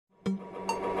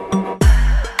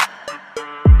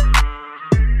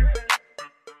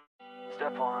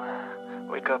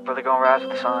really gon' rise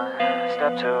with the sun.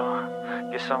 Step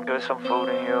 2, get some good, some food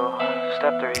in you.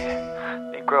 Step 3,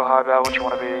 think real hard about what you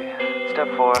wanna be. Step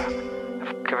 4,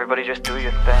 everybody just do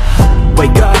your thing.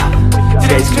 Wake up,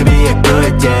 today's gonna be a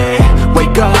good day.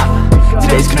 Wake up,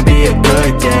 today's gonna be a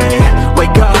good day.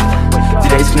 Wake up,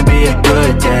 today's gonna be a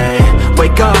good day.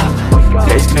 Wake up,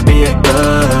 today's gonna be a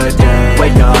good day.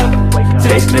 Wake up,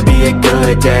 today's gonna be a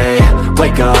good day.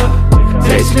 Wake up,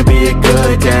 today's gonna be a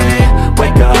good day.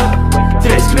 Wake up,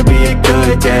 today's gonna be a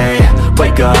good day.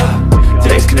 Wake up,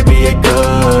 today's gonna be a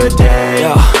good day.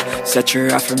 Yo, set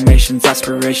your affirmations,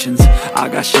 aspirations. I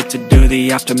got shit to do,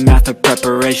 the aftermath of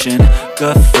preparation.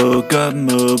 Good food, good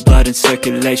mood, blood in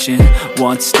circulation.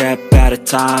 One step at a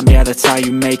time, yeah, that's how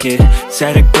you make it.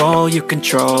 Set a goal you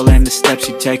control and the steps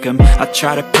you take them. I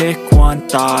try to pick one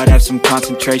thought, have some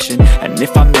concentration. And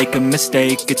if I make a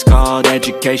mistake, it's called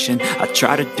education. I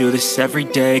try to do this every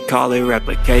day, call it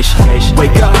replication.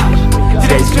 Wake up,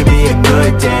 today's gonna be a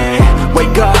good day.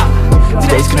 Wake up,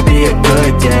 today's gonna be a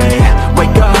good day.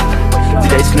 Wake up,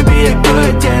 today's gonna be a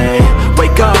good day.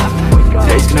 Wake up,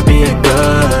 today's gonna be a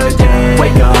good day.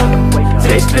 Wake up,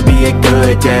 today's gonna be a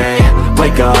good day.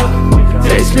 Wake up,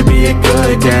 today's gonna be a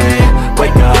good day.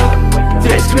 Wake up,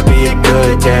 today's gonna be a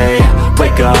good day.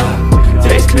 Wake up,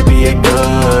 today's gonna be a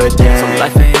good day. So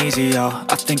life ain't easy, yo,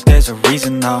 I think there's a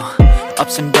reason though.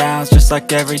 Ups and downs, just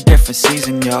like every different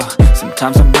season, yo.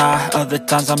 Sometimes I'm high, other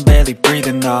times I'm barely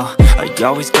breathing, though. I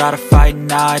always gotta fight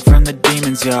and hide from the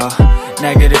demons, yo.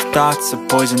 Negative thoughts are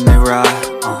poison, they rot.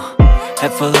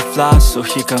 Head full of flaws, so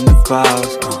here come the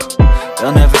clouds.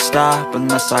 They'll never stop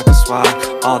unless I can swap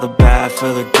all the bad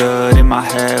for the good in my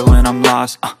head when I'm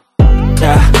lost.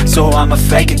 Yeah, so I'ma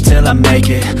fake it till I make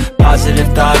it. Positive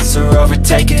thoughts are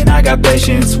overtaken, I got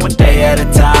patience. One day at a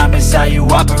time is how you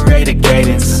operate a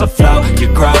cadence. A flow,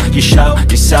 you grow, you show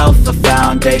yourself a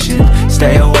foundation.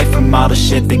 Stay away from all the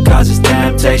shit that causes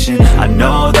temptation. I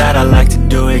know that I like to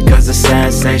do it cause it's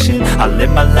sensation. I live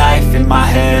my life in my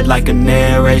head like a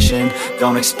narration.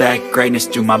 Don't expect greatness,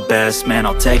 do my best, man,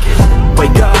 I'll take it.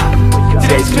 Wake up,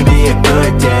 today's gonna be a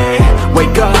good day.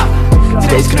 Wake up,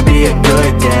 today's gonna be a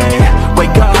good day.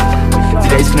 Wake up,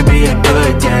 today's gonna be a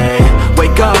good day.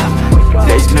 Wake up,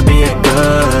 today's gonna be a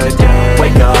good day.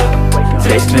 Wake up,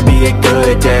 today's gonna be a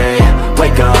good day.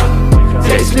 Wake up,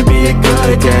 today's gonna be a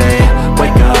good day.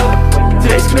 Wake up,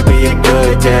 today's gonna be a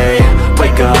good day.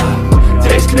 Wake up,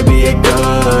 today's gonna be a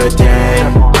good day.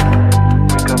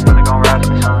 Wake up, really gon' rise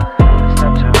with the sun.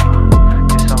 Step 2,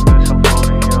 get some good, some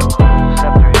food in you.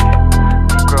 Step 3,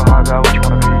 think real hard about what you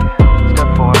wanna be. Step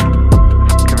 4,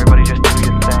 everybody just do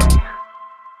your thing.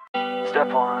 Step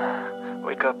 1,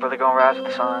 wake up, really gon' rise with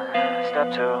the sun. Step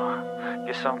 2,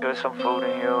 get some good, some food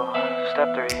in you.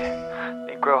 Step 3,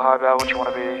 think real hard about what you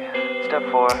wanna be. Step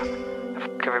 4,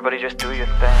 everybody just do your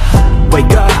thing.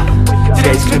 Wake up,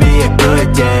 today's gonna be a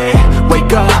good day.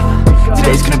 Wake up,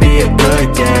 today's gonna be a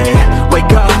good day.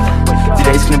 Wake up,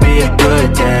 today's gonna be a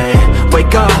good day.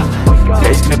 Wake up,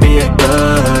 today's gonna be a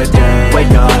good day.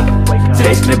 Wake up,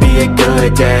 today's gonna be a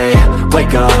good day.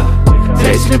 Wake up,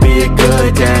 today's gonna be a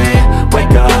good day.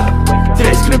 Wake up,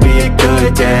 today's gonna be a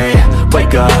good day.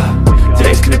 Wake up,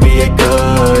 today's gonna be a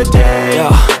good day. Yo,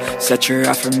 set your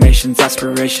affirmations,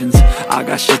 aspirations. I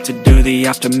got shit to do, the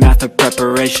aftermath of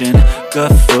preparation.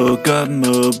 Good food, good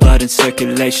mood, blood in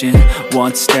circulation.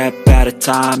 One step at a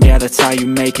time, yeah, that's how you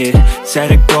make it.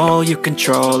 Set a goal you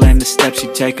control and the steps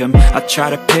you take them. I try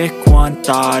to pick one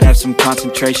thought, have some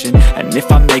concentration. And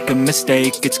if I make a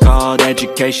mistake, it's called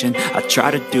education. I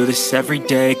try to do this every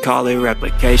day, call it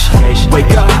replication.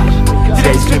 Wake up,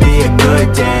 today's gonna be a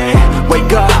good day.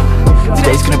 Wake up,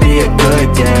 today's gonna be a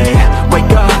good day.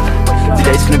 Wake up,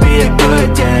 today's gonna be a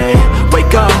good day.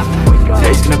 Wake up,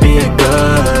 today's gonna be a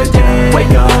good day.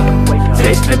 Wake up,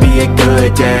 today's gonna be a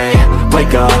good day.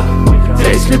 Wake up,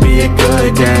 today's gonna be a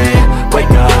good day.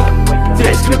 Wake up,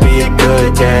 today's gonna be a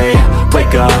good day.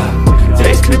 Wake up,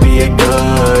 today's gonna be a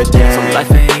good day. So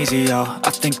life ain't easy, yo, I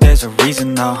think there's a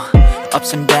reason though.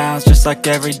 Ups and downs, just like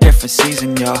every different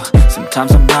season, yo.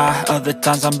 Sometimes I'm high, other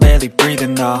times I'm barely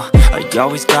breathing, though. I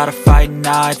always gotta fight and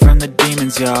hide from the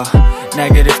demons, yo.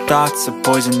 Negative thoughts are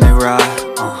poison, they rot.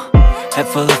 Head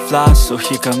full of flaws, so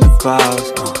here come the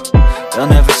clouds. They'll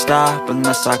never stop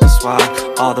unless I can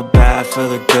swap all the bad for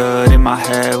the good in my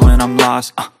head when I'm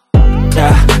lost.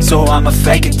 Yeah, so I'ma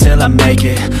fake it till I make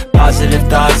it. Positive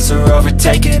thoughts are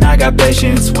overtaken, I got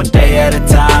patience. One day at a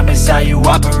time is how you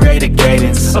operate a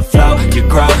cadence. A flow, you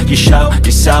grow, you show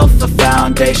yourself a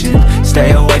foundation.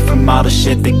 Stay away from all the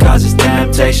shit that causes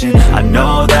temptation. I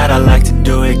know that I like to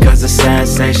do it cause it's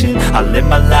sensation. I live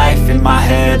my life in my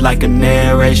head like a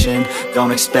narration.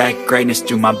 Don't expect greatness,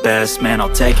 do my best, man,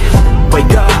 I'll take it.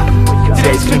 Wake up,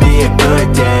 today's gonna be a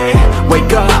good day.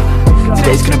 Wake up,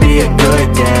 today's gonna be a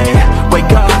good day.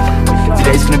 Wake up,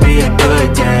 today's gonna be a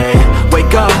good day.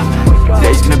 Wake up,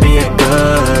 today's gonna be a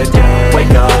good day.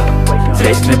 Wake up,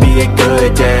 today's gonna be a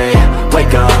good day.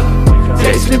 Wake up,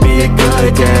 today's gonna be a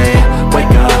good day.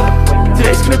 Wake up,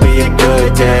 today's gonna be a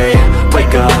good day.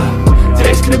 Wake up,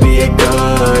 today's gonna be a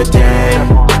good day.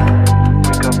 Wake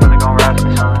up, really gon' rise with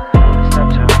the sun. Step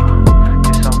 2,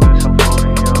 get some good, some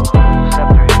food in you. Step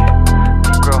 3,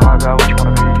 think real hard about what you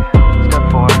wanna be. Step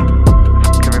 4,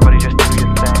 everybody just do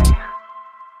your thing.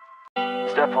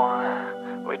 Step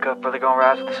 1, wake up, really gon'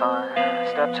 rise with the sun.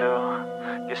 Step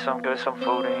 2, get some good, some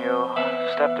food in you.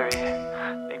 Step 3,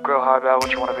 think real hard about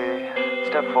what you wanna be.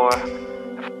 Step 4,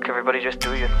 everybody just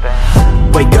do your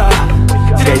thing. Wake up,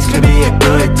 today's gonna be a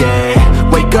good day.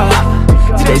 Wake up,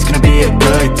 today's gonna be a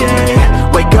good day.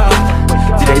 Wake up,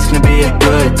 today's gonna be a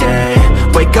good day.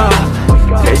 Wake up,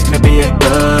 today's gonna be a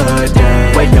good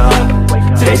day. Wake up,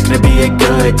 today's gonna be a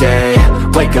good day.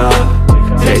 Wake up,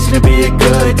 today's gonna be a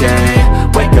good day.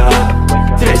 Wake up,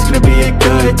 today's gonna be a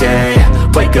good day.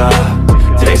 Wake up,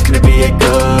 today's gonna be a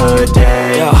good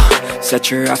day. Yo. Set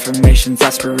your affirmations,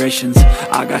 aspirations.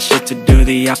 I got shit to do,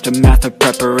 the aftermath of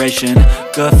preparation.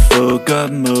 Good food,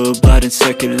 good mood, blood in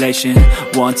circulation.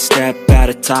 One step at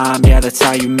a time, yeah, that's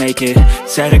how you make it.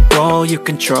 Set a goal you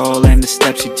control and the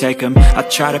steps you take them. I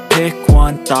try to pick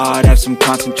one thought, have some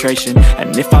concentration.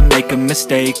 And if I make a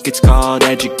mistake, it's called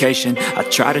education. I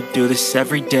try to do this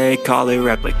every day, call it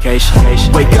replication.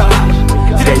 Wake up,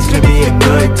 today's gonna be a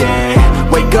good day.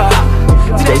 Wake up,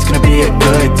 today's gonna be a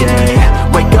good day.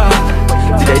 Wake up,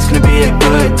 today's gonna be a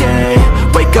good day.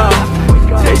 Wake up,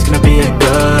 today's gonna be a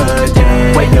good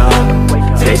day. Wake up,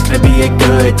 today's gonna be a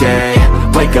good day.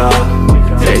 Wake up,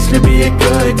 today's gonna be a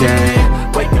good day.